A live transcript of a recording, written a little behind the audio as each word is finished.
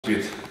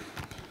speed.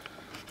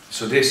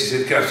 So this is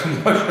it, Captain.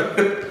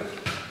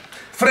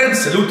 Friends,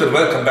 salute and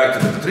welcome back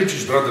to the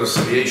Petrincic Brothers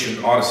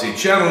Aviation RC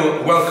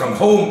channel. Welcome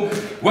home.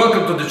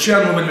 Welcome to the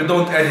channel when we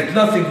don't edit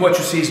nothing. What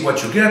you see is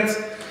what you get.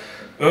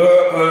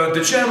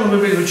 The channel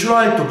where we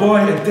try to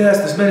buy and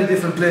test as many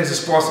different planes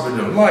as possible in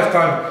your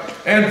lifetime.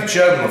 And the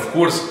channel, of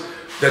course,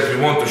 that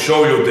we want to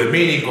show you the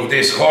meaning of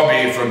this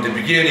hobby from the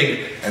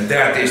beginning, and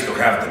that is to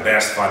have the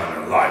best fun in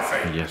your life,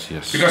 eh? Yes,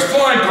 yes. Because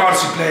flying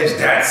RC planes,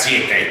 that's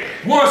it, eh?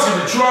 Once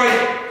you try,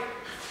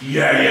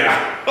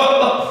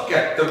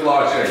 get the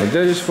blush, eh? But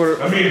that is for...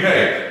 I mean,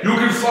 hey, you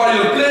can fly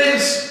your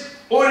planes,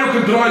 or you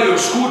can drive your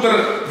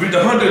scooter with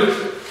a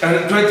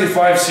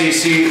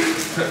 125cc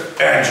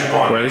engine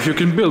on. Well, if you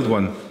can build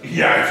one.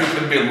 Yeah, if you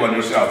can build one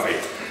yourself,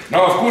 eh?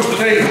 Now, of course,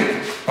 today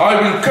I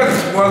will cut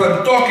while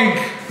I'm talking.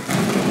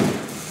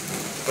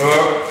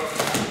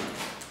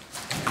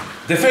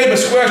 The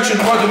famous question,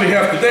 what do we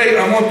have today?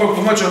 I won't talk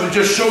too much, I will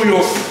just show you,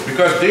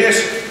 because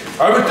this,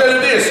 I will tell you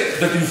this,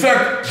 that in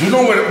fact, you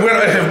know where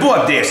I have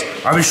bought this.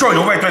 I will show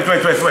you, wait,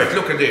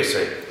 look at this.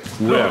 Eh?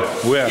 Where?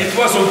 It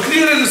was on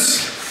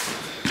clearance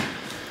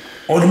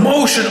on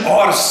Motion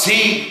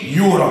RC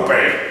Europe.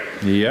 Eh?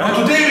 Yeah. Now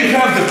today we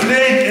have the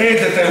plane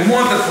that I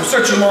wanted for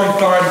such a long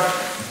time,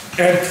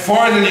 and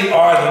finally,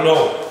 I don't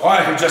know,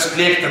 I have just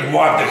clicked and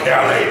what the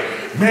hell, eh?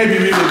 Maybe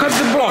we will... Cut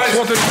the box,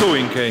 what are you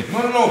doing, okay?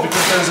 No,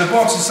 because there's a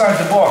box inside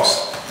the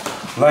box.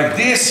 Like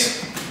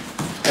this.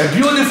 And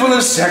beautiful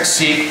and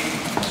sexy.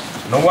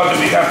 Now what do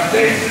we have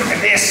today? Look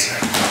at this.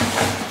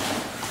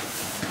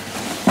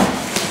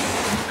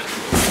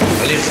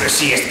 A little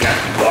precise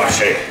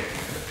box, eh?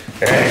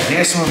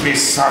 This will be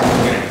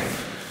something.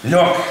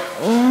 Look.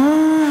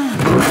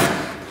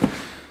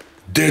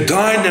 The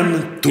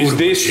Dynam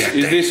turbo Is jet.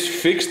 this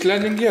fixed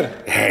landing gear?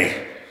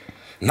 Hey.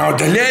 Now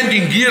the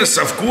landing gears,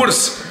 of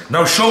course,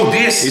 now show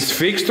this. It's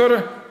fixed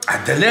or?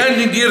 The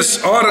landing gears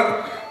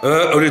are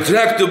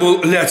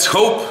retractable, let's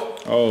hope.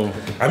 Oh.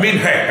 I mean,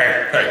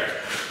 hey.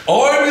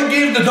 I will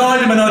give the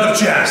Dynam another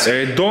chance.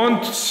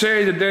 Don't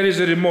say that there is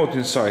a remote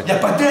inside. Yeah,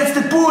 but that's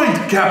the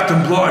point,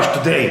 Captain Blush,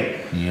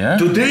 today. Yeah?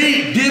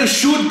 Today there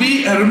should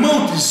be a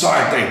remote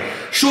inside.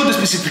 Show the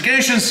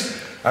specifications.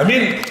 I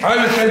mean, I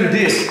will tell you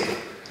this.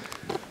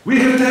 We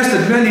have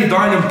tested many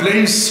Dynam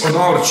planes on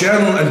our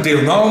channel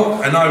until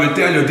now, and I will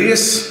tell you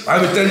this, I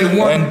will tell you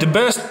one. And the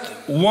best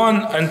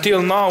one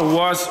until now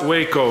was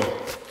Waco.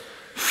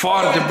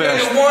 Far the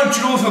best. I will tell you one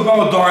truth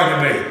about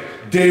Dynam.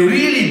 They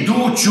really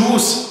do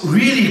choose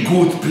really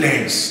good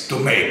planes to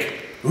make.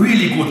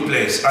 Really good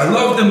planes. I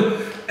love them,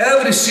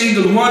 every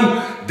single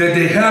one that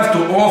they have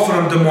to offer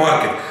on the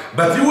market.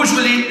 But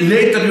usually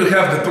later you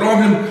have the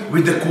problem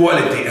with the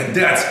quality, and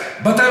that's...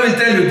 But I will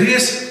tell you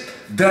this,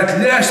 that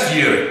last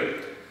year,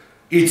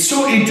 it's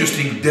so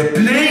interesting, the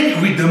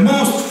plane with the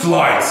most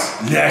flights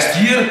last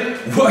year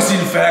was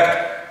in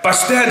fact, but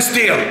stand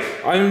still.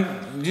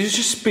 You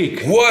just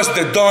speak. Was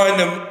the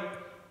Dynam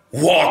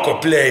Waco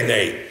plane,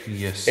 eh?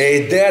 Yes.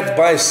 That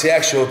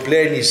bisexual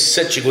plane is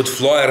such a good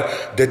flyer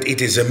that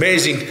it is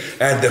amazing,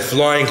 and the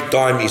flying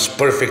time is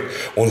perfect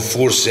on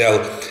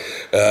 4-cell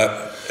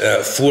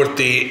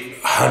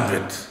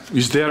 40-100.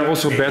 Is there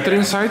also battery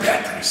inside?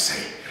 Batteries,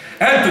 eh?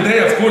 And today,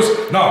 of course,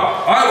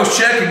 now, I was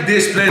checking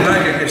this plane,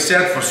 like I have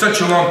said, for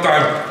such a long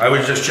time. I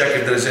will just check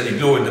if there is any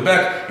glue in the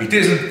back. It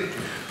isn't.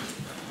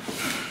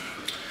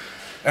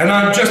 And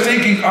I'm just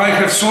thinking, I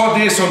have saw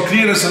this on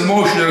clearance and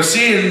Motion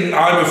RC, and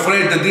I'm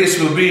afraid that this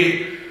will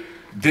be,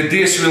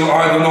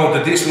 I don't know,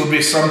 that this will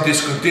be some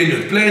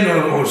discontinued plane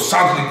or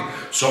something.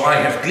 So I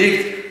have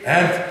clicked,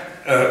 and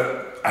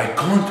I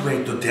can't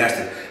wait to test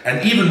it.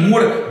 And even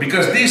more,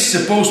 because this is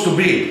supposed to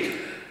be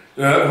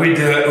with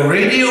the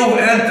radio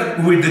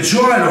and with the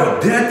gyro.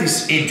 That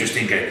is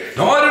interesting.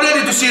 Now I'm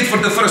ready to see it for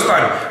the first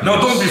time. Now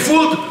don't be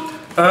fooled,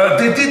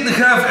 they didn't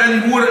have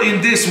any more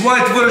in this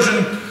white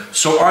version,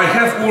 so I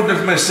have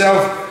ordered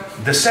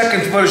myself the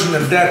second version,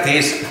 and that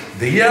is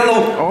the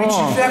yellow, which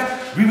in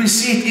fact we will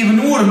see it even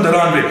more on the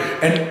runway.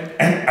 And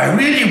I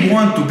really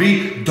want to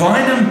be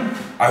Dynam.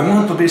 I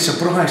want to be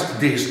surprised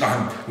this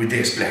time with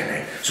this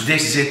plane. So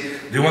this is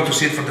it. Do you want to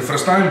see it for the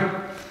first time?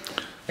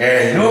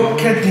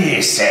 Look at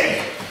this.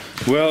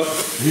 Well,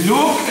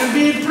 look and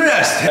be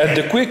impressed. At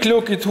the quick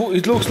look, it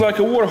looks like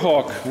a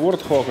Warthog, or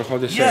how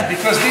they say. Yeah,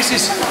 because this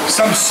is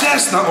some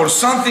Cessna or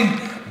something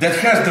that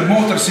has the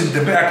motors in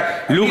the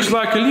back. Looks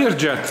like a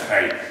Learjet.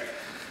 Hey.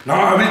 Now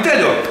I will tell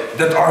you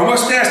that I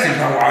was testing.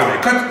 Now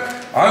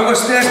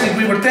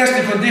we were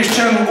testing on this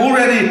channel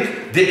already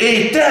the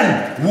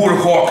A10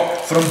 Warthog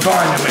from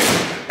Dynam.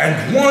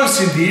 And once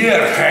in the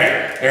air,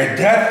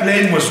 that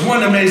plane was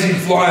one amazing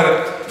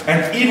flyer.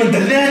 And even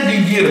the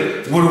landing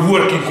gear were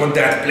working on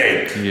that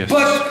plane. Yes.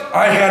 But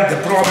I had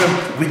the problem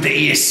with the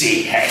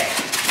ESC.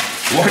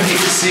 One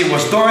ESC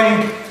was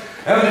dying.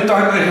 Every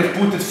time I have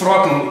put the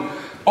throttle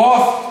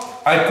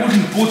off, I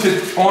couldn't put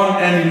it on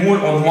anymore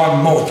on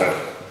one motor.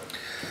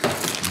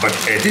 But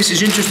this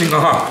is interesting.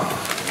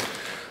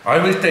 I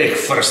will take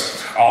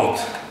first out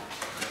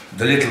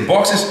the little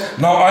boxes.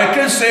 Now I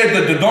can say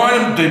that the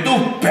Dynam, they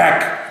do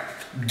pack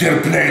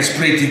their plane's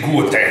pretty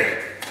good, eh?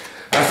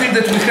 I think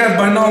that we have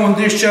by now on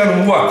this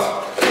channel what?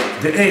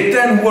 The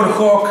A10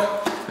 Warhawk,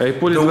 Hey,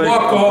 put it the like,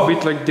 Waco, a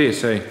bit like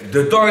this, hey.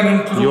 the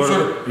Dynam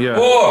Cruiser. Yeah.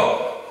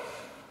 Oh!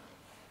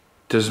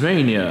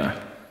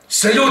 Tasmania.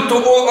 Salute to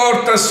all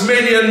our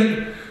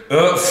Tasmanian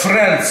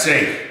friends,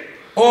 eh?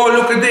 Oh,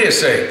 look at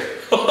this, eh?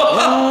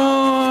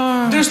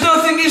 Oh. There's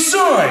nothing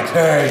inside,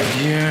 hey?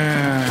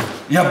 Yeah.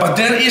 Yeah, but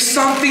there is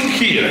something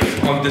here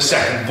on the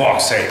second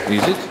box, eh?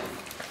 Is it?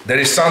 There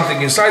is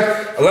something inside.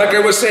 Like I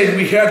was saying,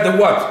 we had the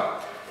what?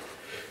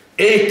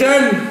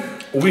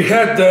 A10, we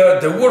had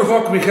the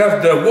Warhawk, we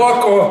have the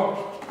Waco,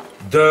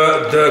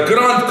 the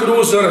Grand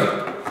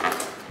Cruiser,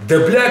 the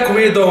Black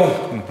Widow,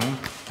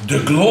 the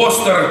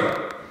Gloucester,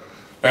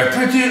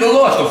 pretty a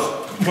lot of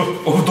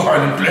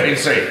Dynam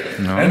planes, eh?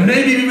 No. And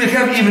maybe we will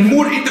have even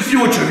more in the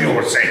future, you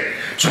would say.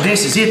 So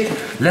this is it.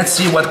 Let's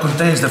see what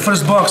contains the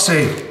first box,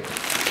 eh?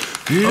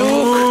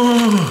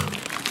 Look!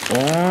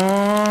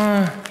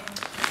 Oh.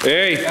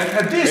 Hey!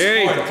 At this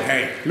point,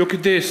 hey. Look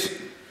at this.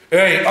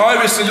 Hey, I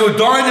will salute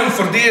Dynam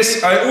for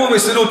this. I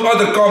always salute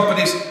other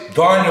companies.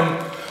 Dynam,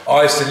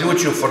 I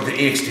salute you for the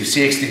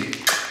XT60.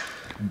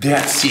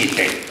 That's it,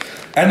 eh?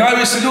 And I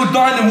will salute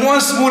Dynam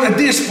once more at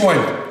this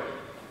point.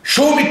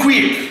 Show me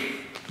quick.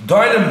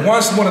 Dynam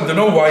once more, I don't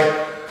know why.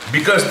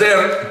 Because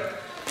they're,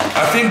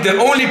 I think, the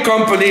only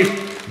company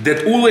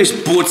that always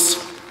puts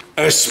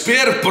a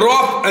spare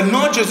prop, and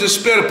not just a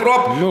spare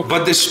prop,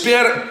 but the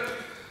spare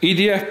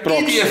EDF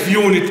props. EDF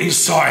unit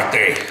inside,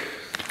 eh?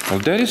 Well,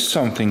 there is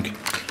something.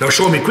 Now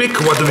show me quick,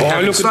 what do we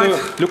have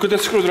inside? Look at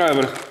that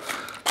screwdriver.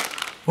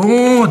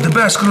 Oh, the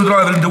best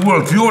screwdriver in the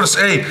world. Viewers,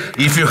 hey,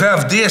 if you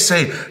have this,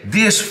 hey,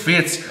 this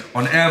fits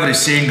on every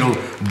single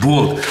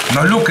bolt.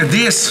 Now look at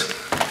this.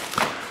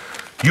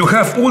 You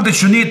have all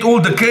that you need, all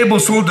the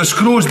cables, all the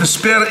screws, the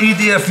spare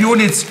EDF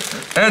units,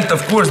 and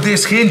of course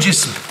these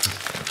hinges.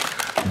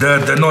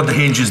 Not the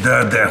hinges,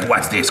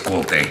 what's this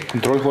called, eh?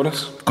 Control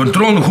horse.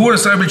 Control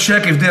horse, I will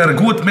check if they are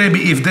good.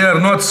 Maybe if they are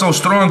not so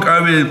strong,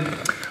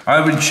 I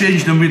will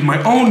change them with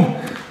my own.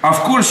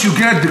 Of course, you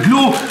get the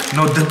glue.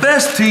 Now, the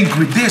best thing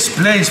with these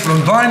planes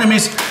from Dynam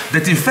is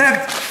that, in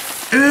fact,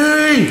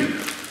 hey,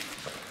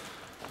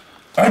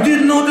 I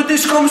didn't know that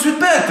this comes with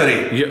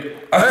battery. Yeah,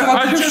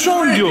 I have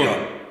shown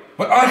you.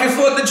 But I have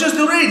thought that just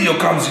the radio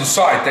comes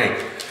inside, eh?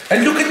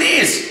 And look at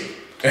this.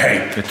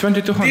 Hey, The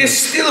 2200.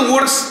 this still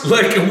works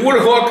like a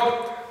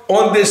Warhawk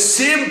on the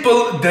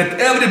simple that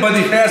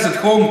everybody has at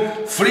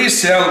home, free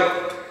cell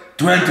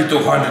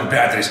 2200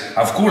 batteries.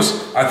 Of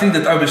course, I think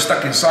that I will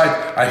stuck inside.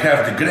 I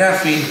have the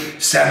graphene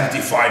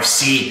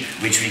 75C,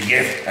 which will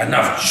give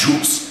enough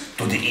juice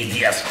to the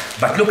EDF.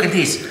 But look at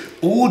this,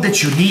 all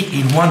that you need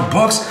in one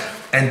box.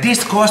 And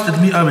this costed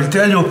me, I will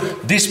tell you,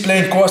 this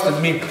plane costed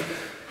me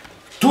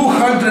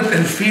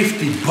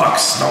 250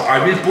 bucks. Now I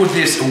will put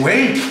this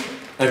away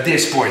at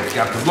this point,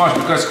 Captain Blanche,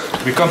 because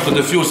we come to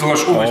the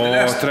fuselage always the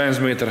last.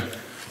 Transmitter.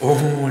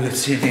 Oh, let's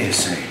see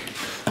this.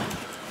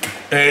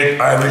 And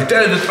I will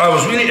tell you that I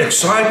was really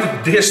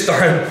excited this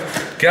time.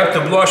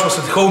 Captain Blanche was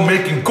at home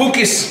making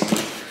cookies.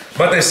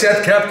 But I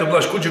said, Captain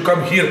Blanche, could you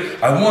come here?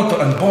 I want to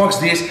unbox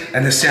this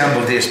and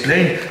assemble this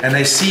plane. And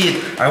I see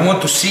it, I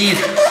want to see it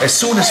as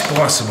soon as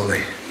possible.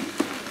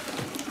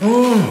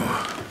 Oh.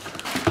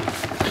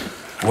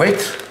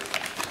 Wait.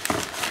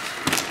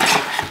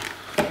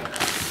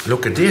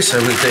 Look at this, I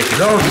will take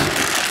it out.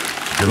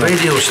 The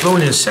radio is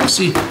slowly and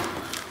sexy.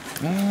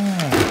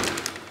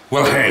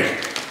 Well, hey.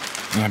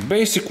 Yeah,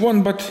 basic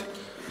one, but...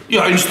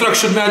 Yeah,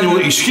 instruction manual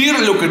is here.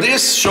 Look at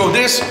this, show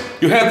this.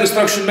 You have the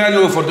instruction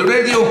manual for the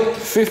radio.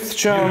 5th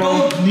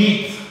channel.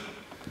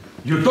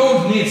 You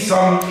don't need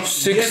some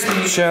 6th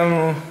Yeti,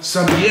 channel.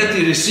 some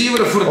Yeti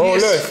receiver for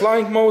this. Look,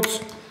 flying modes.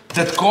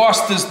 That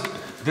costed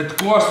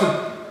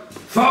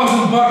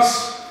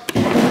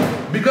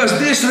 $1,000. Because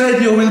this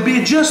radio will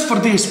be just for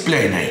this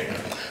plane, eh?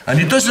 And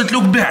it doesn't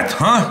look bad,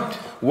 huh?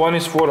 One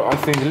is for, I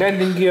think,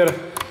 landing gear.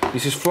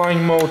 This is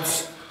flying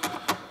modes.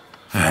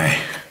 Hey.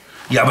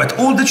 Yeah, but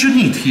all that you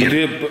need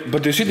here.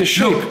 But you see the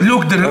shape.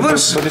 Look the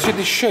reverse. But you see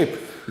the shape.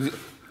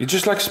 It's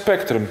just like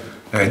Spectrum.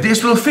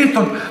 This will fit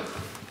on.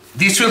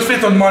 This will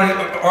fit on my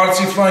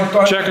RC flying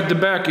car. Check at the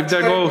back if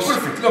there goes.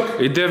 Perfect. Look.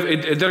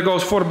 There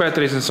goes 4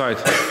 batteries inside.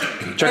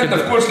 Check And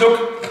of course,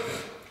 look.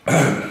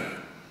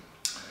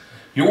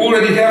 You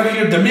already have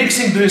here the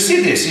mixing. Do you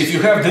see this? If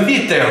you have the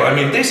V-tail, I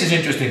mean, this is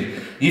interesting.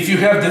 If you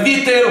have the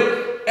V-tail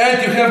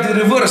and you have the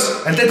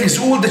reverse, and that is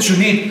all that you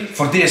need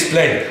for this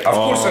plane. Of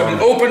course, I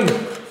will open.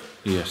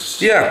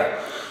 Yes. Yeah.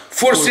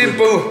 4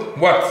 simple,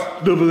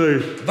 what?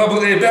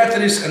 AA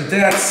batteries, and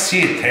that's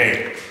it,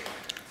 hey.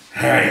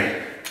 Hey.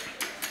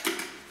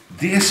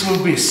 This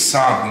will be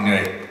something,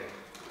 hey.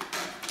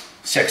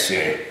 Sexy,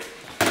 hey.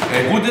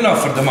 Good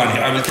enough for the money,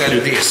 I will tell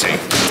you this, hey.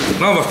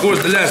 Now, of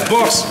course, the last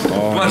box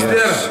was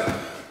there.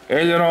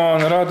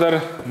 Aileron,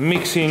 rudder,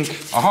 mixing.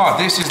 Aha,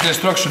 this is the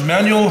instruction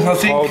manual, I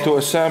think. How to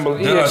assemble.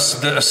 Yes.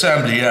 The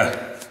assembly, yeah.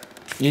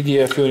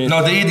 EDF unit.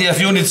 Now, the EDF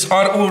units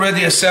are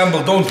already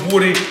assembled, don't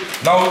worry.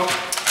 Now,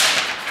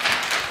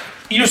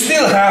 you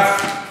still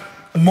have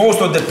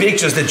most of the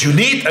pictures that you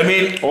need. I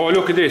mean, oh,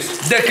 look at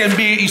this. There can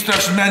be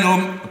instruction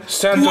manual.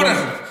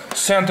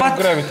 Center of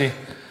gravity.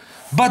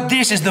 But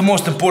this is the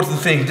most important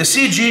thing. The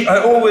CG,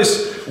 I always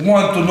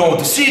want to know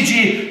the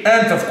CG,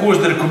 and of course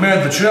the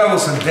recommended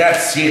travels, and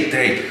that's it.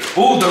 Hey.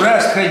 All the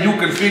rest, hey, you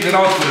can figure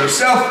out for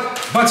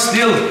yourself, but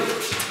still,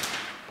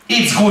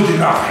 it's good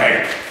enough.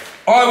 Hey.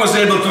 I was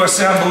able to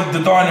assemble the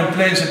Dynam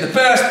planes in the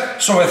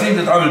past, so I think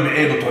that I will be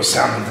able to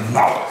assemble them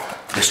now.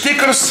 The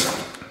stickers.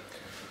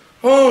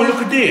 Oh,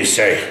 look at this,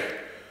 hey.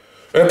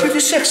 Pretty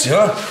sexy,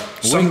 huh?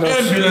 Some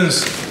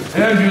ambulance,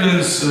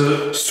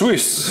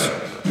 Swiss.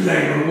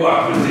 Plane or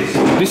what with this?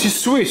 This is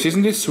Swiss,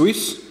 isn't it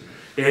Swiss?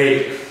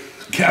 Hey,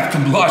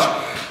 Captain Blush.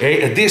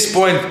 Hey, at this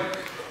point,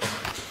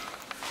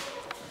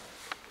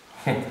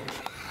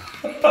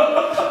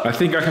 I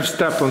think I have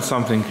stepped on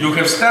something. You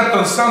have stepped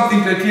on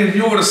something that in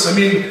yours. I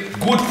mean,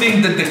 good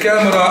thing that the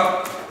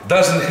camera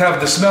doesn't have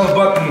the smell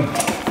button.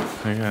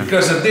 Yeah.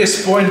 Because at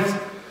this point,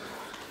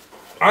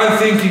 I'm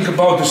thinking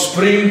about the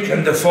spring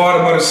and the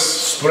farmers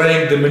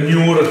spraying the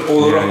manure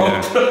all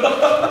around.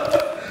 Yeah.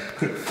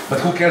 But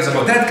who cares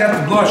about that,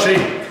 Captain Blush?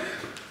 Hey,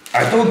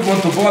 I don't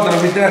want to bother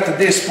with that at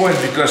this point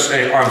because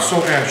hey, I'm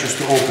so anxious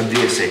to open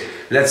this. Hey.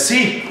 Let's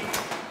see.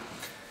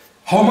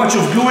 How much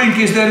of gluing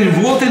is there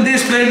involved in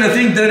this plane? I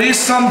think there is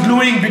some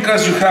gluing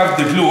because you have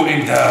the glue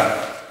in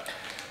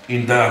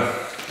the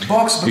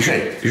box. But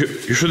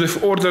you should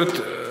have ordered,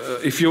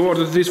 if you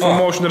ordered this from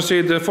Motioner,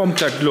 say the foam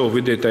tack glue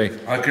with it.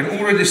 I can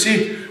already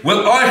see.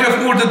 Well, I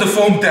have ordered the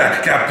foam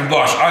tack, Captain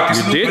Blush. I can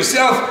see it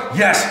myself.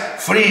 Yes,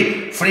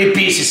 three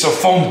pieces of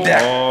foam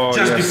tack. Oh,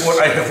 just before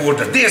I have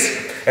ordered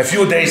this. A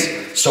few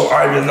days, so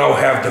I will now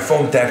have the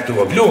foam tack to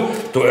glue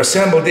to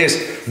assemble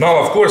this. Now,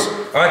 of course,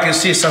 I can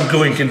see some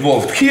gluing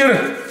involved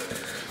here.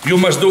 You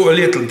must do a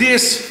little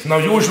this. Now,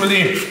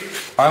 usually,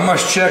 I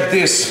must check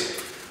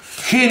this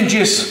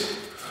hinges.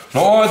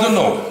 Now, I don't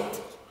know.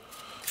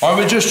 I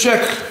will just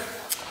check.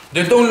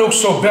 They don't look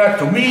so bad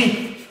to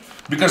me,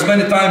 because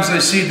many times I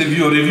see the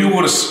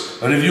reviewers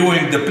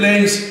reviewing the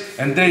planes,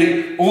 and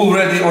they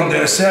already on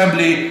the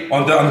assembly,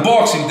 on the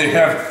unboxing, they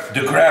have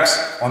the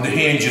cracks on the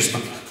hinges.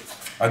 But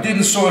I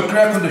didn't saw a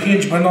crack on the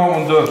hinge by now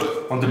on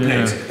the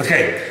planes.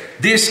 Okay,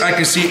 this I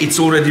can see it's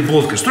already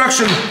bolt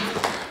construction,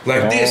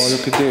 like this. Oh,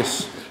 look at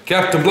this.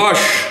 Captain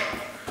Blush,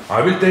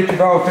 I will take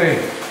it out, hey.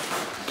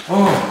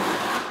 Oh,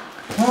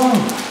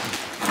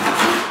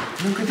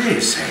 look at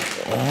this.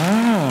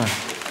 Ah.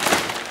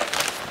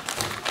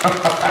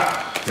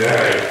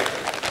 Hey.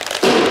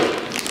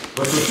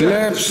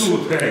 Flaps,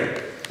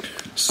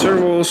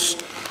 servos,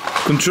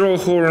 control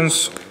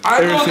horns,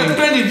 I know that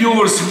many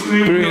viewers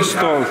will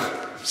installed.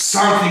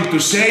 Something to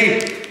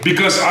say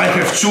because I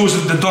have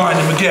chosen the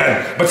Dynam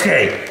again. But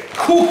hey,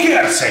 who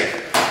cares? Hey?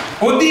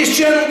 On this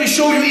channel we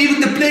show you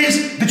even the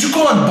planes that you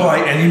can't buy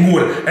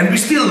anymore, and we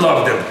still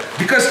love them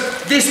because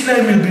this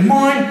plane will be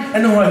mine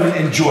and I will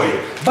enjoy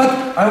it. But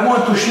I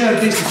want to share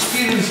this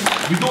experience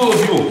with all of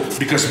you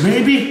because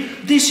maybe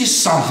this is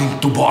something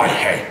to buy.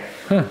 Hey,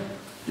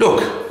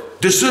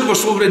 look, the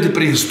servos already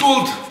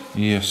pre-installed.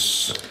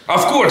 Yes.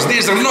 Of course,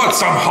 these are not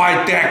some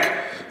high-tech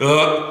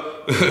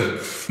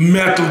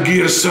metal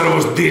gear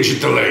servos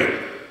digitally,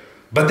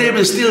 but they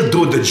will still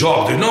do the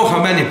job. Do you know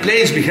how many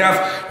planes we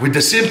have with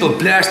the simple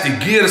plastic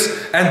gears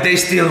and they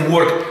still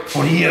work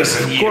for years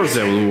and years? Of course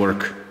they will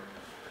work.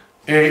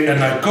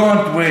 And I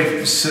can't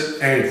wait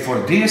for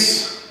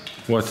this.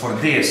 What? For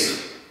this.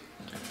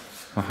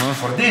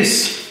 For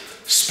this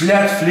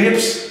splat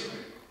flips,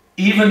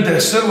 even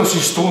the servos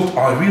installed,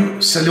 I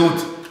will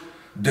salute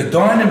the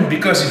Dynam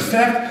because in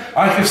fact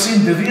I have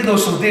seen the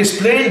videos of this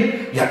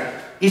plane. Yeah.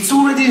 It's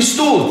already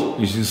installed.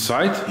 It's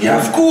inside? Yeah,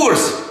 of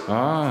course.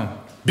 Ah.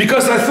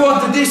 Because I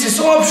thought that this is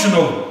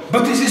optional,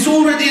 but this is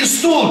already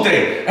installed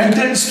there. And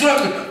then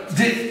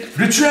the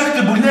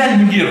retractable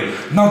landing gear.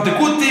 Now the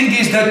good thing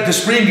is that the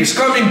spring is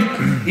coming.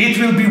 It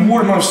will be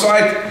warm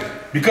outside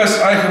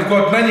because I have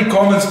got many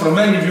comments from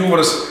many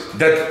viewers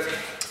that,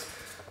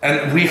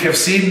 and we have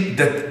seen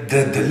that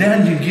the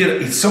landing gear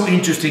is so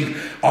interesting.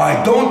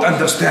 I don't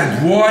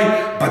understand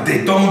why, but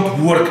they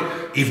don't work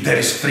if there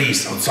is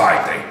freeze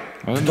outside there.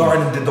 The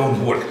Dynam, they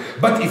don't work.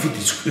 But if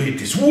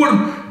it is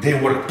warm, they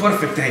work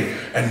perfectly.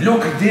 And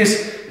look at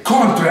this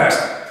contrast.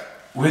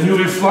 When you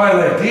will fly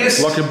like this,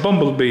 like a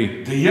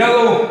bumblebee. The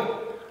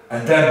yellow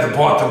and then the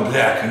bottom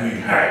black. I mean,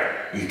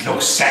 hey, it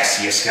looks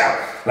sexy as hell.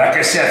 Like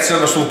I said,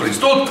 servos super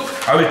installed.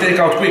 I will take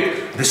out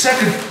quick the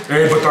second.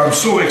 But I'm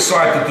so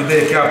excited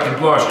today, Captain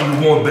Blush,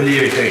 you won't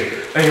believe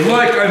it. And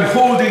like I'm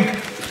holding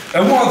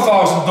a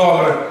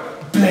 $1,000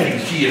 plane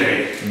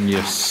here.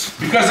 Yes.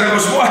 Because I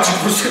was watching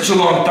for such a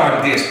long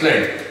time this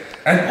plane.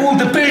 And all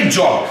the paint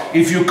job,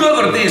 if you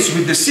cover this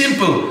with the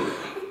simple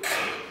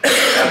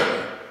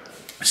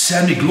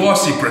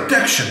semi-glossy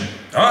protection,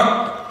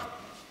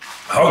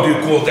 how do you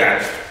call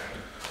that?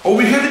 Oh,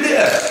 we have it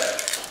there.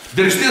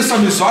 There is still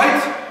some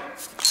inside.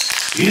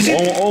 Is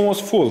it?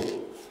 Almost full.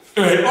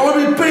 I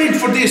will paint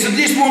for this and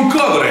this won't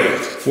cover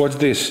it. What's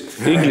this?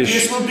 English.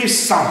 This will be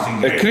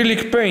something.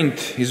 Acrylic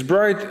paint is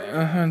bright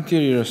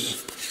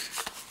interiors.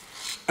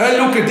 And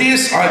look at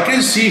this, I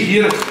can see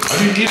here, I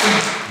mean, even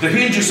the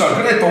hinges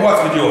are great, but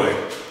what we're doing?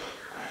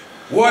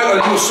 Why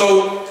are you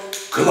so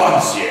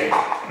clumsy?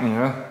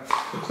 Yeah.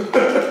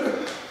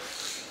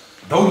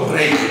 Don't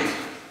break it.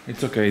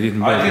 It's okay, it didn't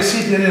break. I can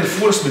see the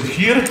reinforcement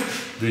here.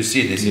 Do you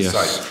see this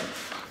inside?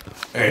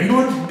 Hey,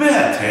 not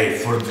bad, hey,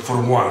 for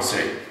once,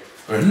 hey.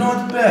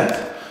 Not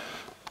bad.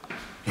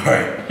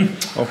 Right.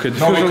 Okay,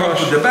 now we come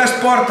to the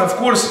best part, of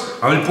course.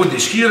 I will put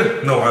this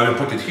here. No, I will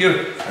put it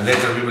here. And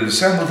later we will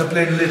assemble the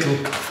plane a little.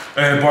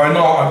 By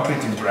now I'm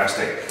pretty impressed.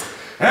 Eh?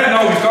 And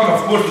now we come,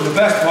 of course, to the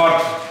best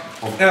part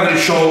of every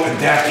show, and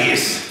that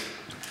is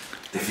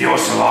the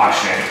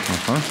fuselage. Eh?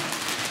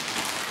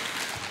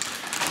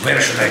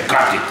 Where should I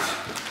cut it?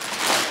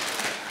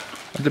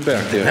 At the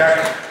back there.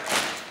 Back.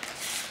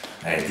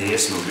 Hey,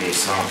 this will be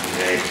something,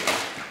 eh?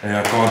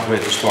 I can't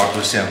wait to start to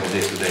assemble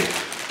this today.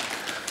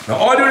 Now,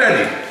 are you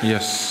ready?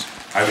 Yes.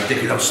 I will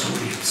take it out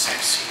slowly and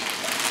sexy.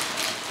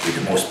 With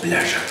the most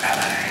pleasure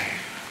ever.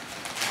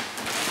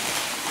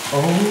 Oh.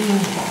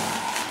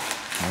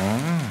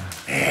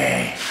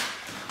 Hey.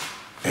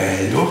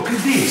 Hey, look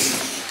at this.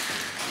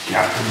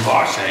 Captain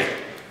Bosch, eh?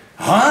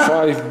 Huh?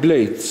 5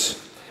 blades.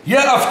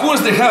 Yeah, of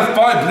course they have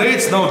 5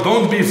 blades. Now,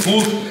 don't be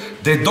fooled.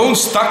 They don't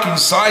stuck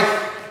inside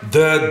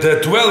the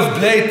 12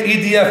 blade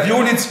EDF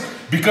units,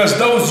 because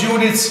those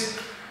units,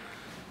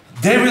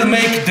 they will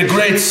make the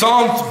great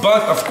sound,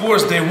 but of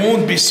course they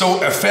won't be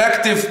so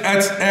effective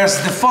as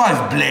the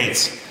 5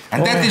 blades.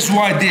 And that is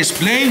why this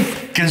plane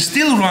can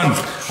still run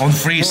on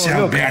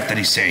 3-cell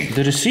battery, say.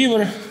 The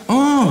receiver.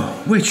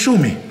 Oh, wait, show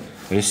me.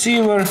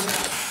 Receiver,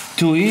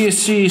 2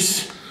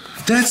 ESCs.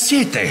 That's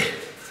it, eh?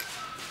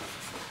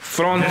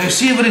 Front. The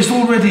receiver is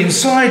already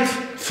inside.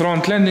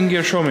 Front landing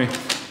gear, show me.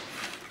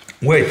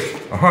 Wait,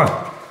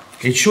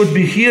 it should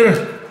be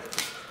here.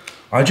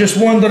 I just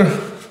wonder.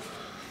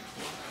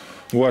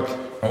 What?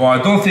 Oh, I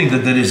don't think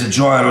that there is a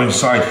gyro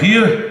inside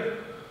here.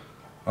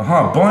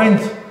 Bind.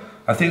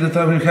 I think that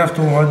I will have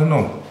to, I don't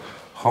know,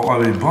 how I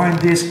will bind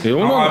this. You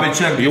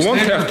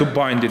won't have to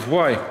bind it,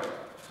 why?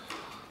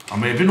 Or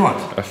maybe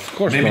not. Of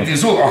course maybe not. it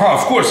is all,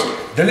 of course.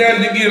 The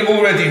landing gear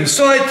already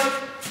inside.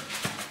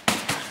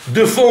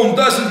 The foam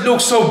doesn't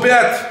look so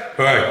bad.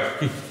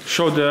 Right.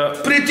 Show the...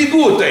 Pretty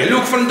good, eh?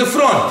 Look from the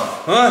front,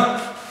 huh?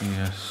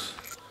 Yes.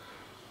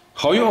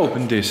 How you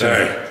open this?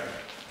 Hey.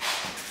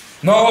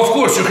 Now, of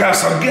course, you have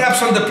some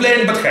gaps on the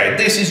plane, but hey,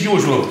 this is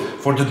usual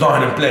for the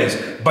Dynam planes.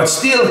 But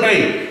still,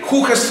 hey,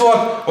 who has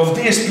thought of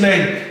this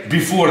plane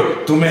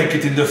before to make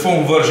it in the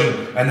foam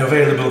version and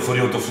available for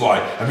you to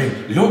fly? I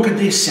mean, look at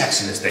this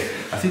sexiness thing.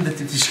 I think that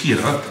it is here,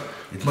 huh?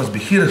 It must be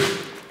here.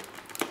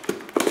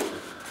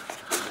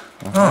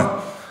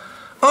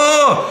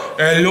 Oh,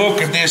 and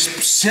look at this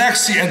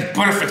sexy and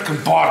perfect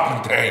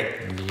compartment, hey.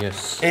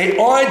 Yes. Hey,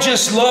 I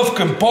just love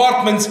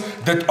compartments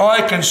that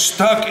I can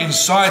stuck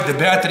inside the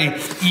battery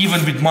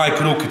even with my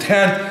crooked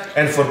hand.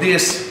 And for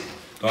this,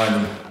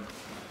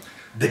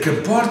 the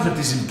compartment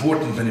is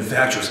important,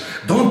 manufacturers.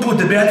 Don't put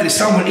the battery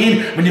somewhere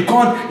in when you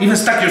can't even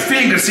stuck your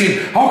fingers in.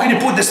 How can you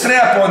put the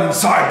strap on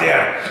inside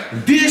there?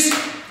 This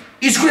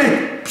is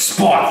great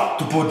spot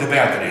to put the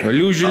battery. Well,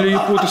 usually you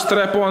put a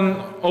strap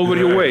on over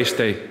your waist,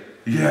 eh?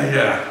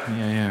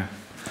 Yeah.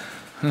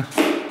 Huh.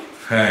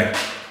 Hey.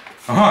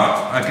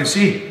 I can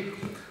see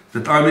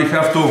that I will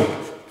have to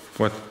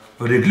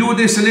reglue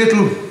this a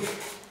little.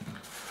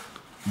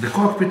 The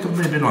cockpit, or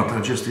maybe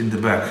not, just in the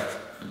back.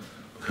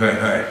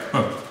 Hey.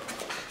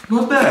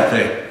 Not bad,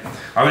 hey.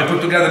 I will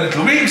put together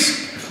little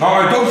wings. Now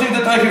I don't think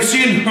that I have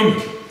seen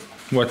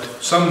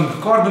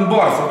some carbon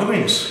bar for the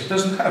wings. It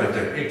doesn't have it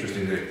there,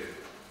 interestingly.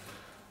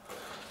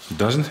 It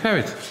doesn't have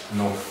it?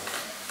 No.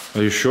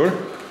 Are you sure?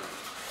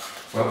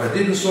 Well, I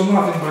didn't saw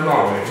nothing by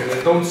now, and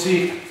I don't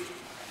see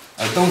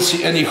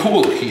any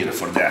hole here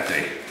for that,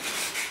 eh?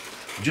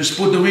 Just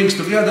put the wings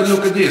together,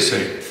 look at this,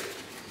 eh?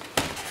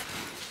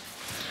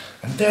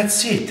 And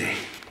that's it, eh?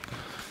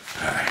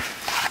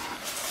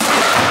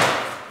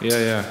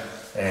 Yeah.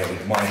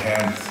 With my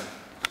hand.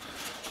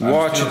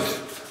 Watch it.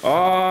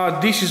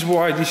 This is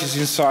why this is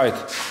inside.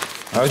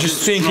 I was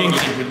just thinking,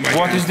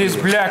 what is this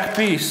black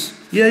piece?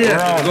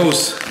 Yeah. It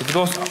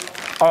goes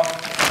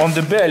on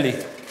the belly.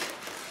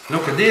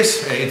 Look at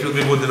this, it will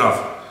be good enough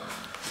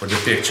for the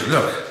picture.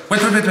 Look,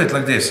 wait,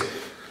 like this.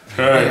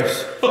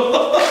 Yes.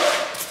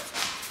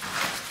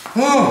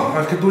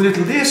 I can do a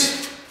little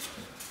this.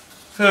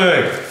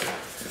 Hey,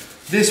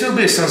 this will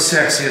be some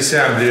sexy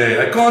assembly.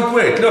 I can't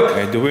wait. Look.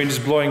 The wind is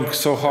blowing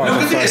so hard.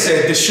 Look at this,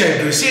 the shape.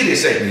 Do you see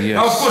this? Yes.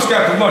 Now, of course,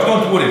 Captain Bosch,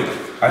 don't worry.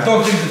 I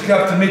don't think that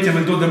Captain Mitya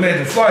will do the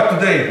maiden flight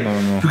today.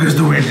 No. Because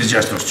the wind is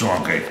just too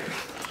strong.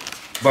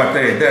 But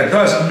that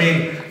doesn't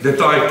mean that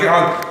I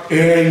can't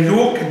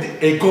look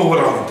and go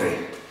around.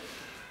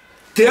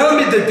 Tell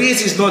me that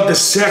this is not the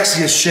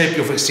sexiest shape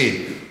you've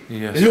seen.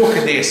 Yes. Look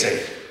at this.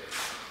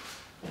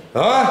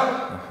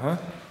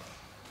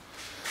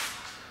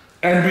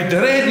 And with the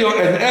radio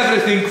and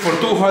everything for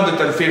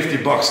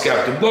 $250,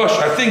 Captain Bosch,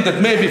 I think that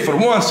maybe for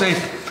once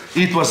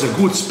it was a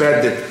good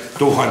spending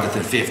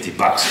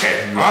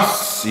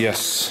 $250.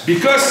 Yes.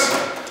 Because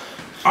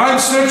I'm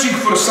searching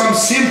for some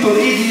simple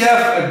EDF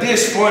at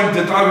this point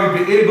that I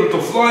will be able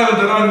to fly on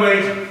the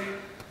runway.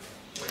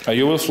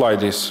 You will fly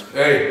this.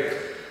 Hey,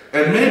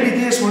 and maybe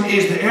this one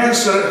is the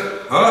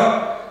answer,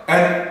 huh?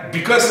 And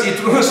because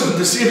it runs on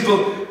the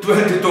simple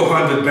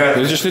 2200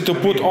 battery. You just need to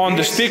put on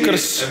the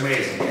stickers.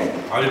 Amazing.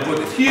 I will put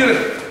it here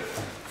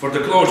for the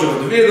closure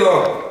of the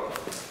video.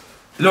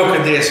 Look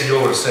at this, you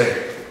will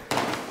say.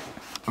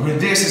 I mean,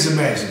 this is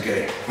amazing,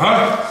 okay?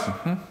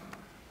 Huh?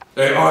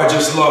 Hey, I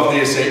just love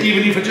this.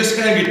 Even if I just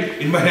hang it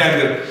in my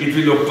hanger, it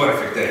will look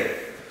perfect.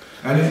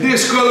 And in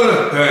this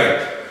color,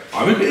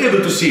 I will be able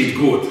to see it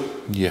good.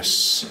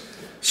 Yes.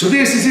 So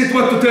this is it,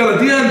 what to tell at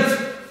the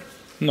end?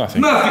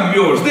 Nothing. Nothing,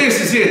 viewers.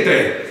 This is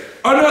it.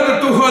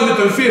 Another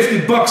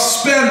 250 bucks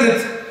spend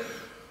it.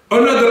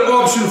 Another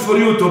option for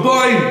you to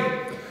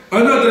buy.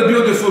 Another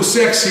beautiful,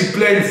 sexy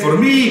plane for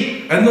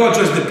me. And not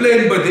just the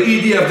plane, but the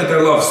EDF that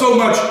I love so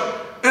much.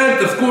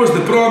 And of course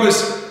the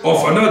promise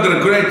of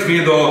another great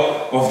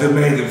video of the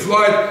maiden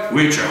flight,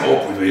 which I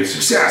hope will be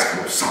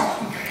successful.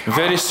 Something.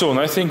 Very soon,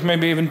 I think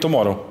maybe even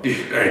tomorrow.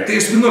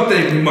 This will not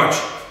take me much.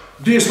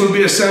 This will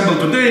be assembled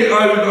today.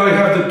 I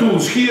have the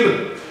tools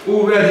here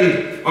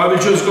already. I will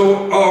just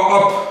go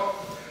up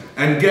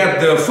and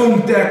get the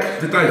foam deck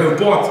that I have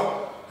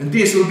bought. And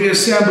this will be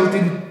assembled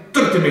in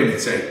 30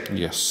 minutes.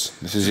 Yes,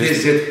 this is it. This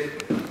is it.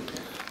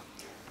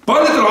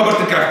 Pilot Robert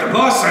de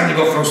Cartabas, signing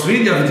off from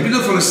Slovenia with the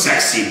beautiful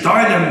sexy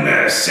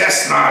Dynam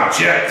Cessna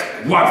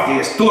jet. What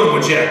this?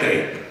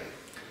 Turbojet.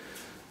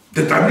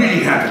 That I'm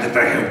really happy that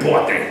I have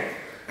bought.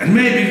 And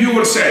maybe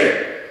viewers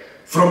say,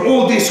 from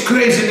all this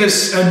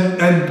craziness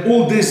and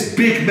all these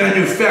big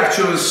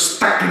manufacturers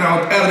stacking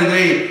out every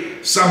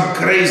day some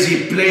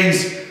crazy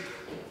planes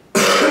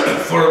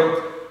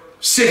for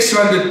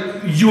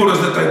 600 euros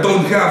that I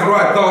don't have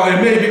right now,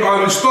 and maybe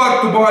I will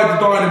start to buy the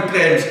Dynam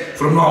planes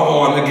from now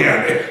on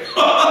again.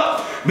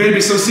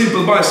 Maybe some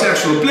simple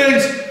bisexual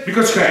planes,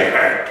 because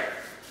hey,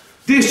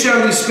 this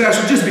channel is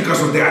special just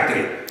because of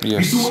that.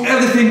 Yes. We do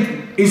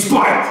everything in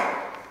spite.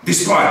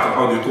 Despite,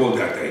 how do you call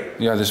that?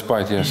 Yeah,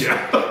 despite, yes.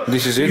 Yeah.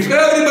 This is it. If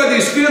everybody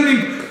is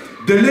filming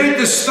the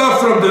latest stuff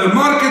from the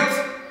market,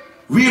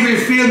 we will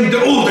film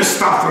the oldest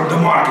stuff from the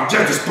market,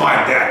 just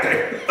despite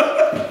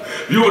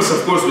that. Viewers,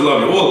 of course, we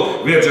love you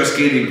all. We are just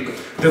kidding.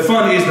 The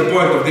fun is the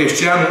point of this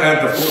channel and,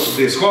 of course, of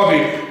this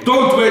hobby.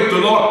 Don't wait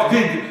too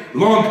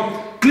long.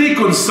 Click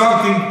on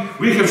something.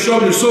 We have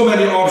shown you so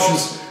many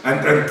options. And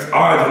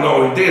I don't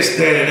know, in this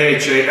day and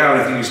age,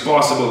 everything is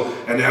possible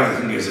and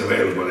everything is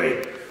available.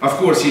 Of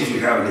course, if you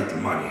have a little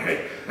money,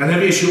 and I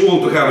wish you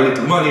all to have a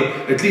little money,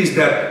 at least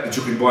that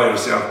you can buy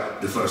yourself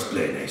the first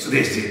plane. So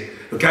this is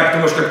it. The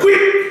Captain was quick!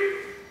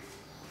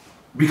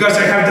 Because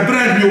I have the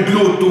brand new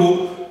glue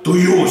to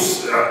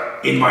use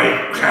in my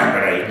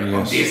hammer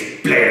on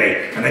this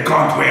plane, and I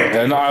can't wait.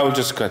 And I will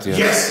just cut it.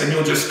 Yes, and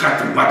you'll just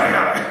cut it. What the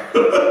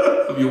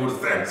hell? Viewers,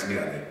 thanks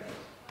again.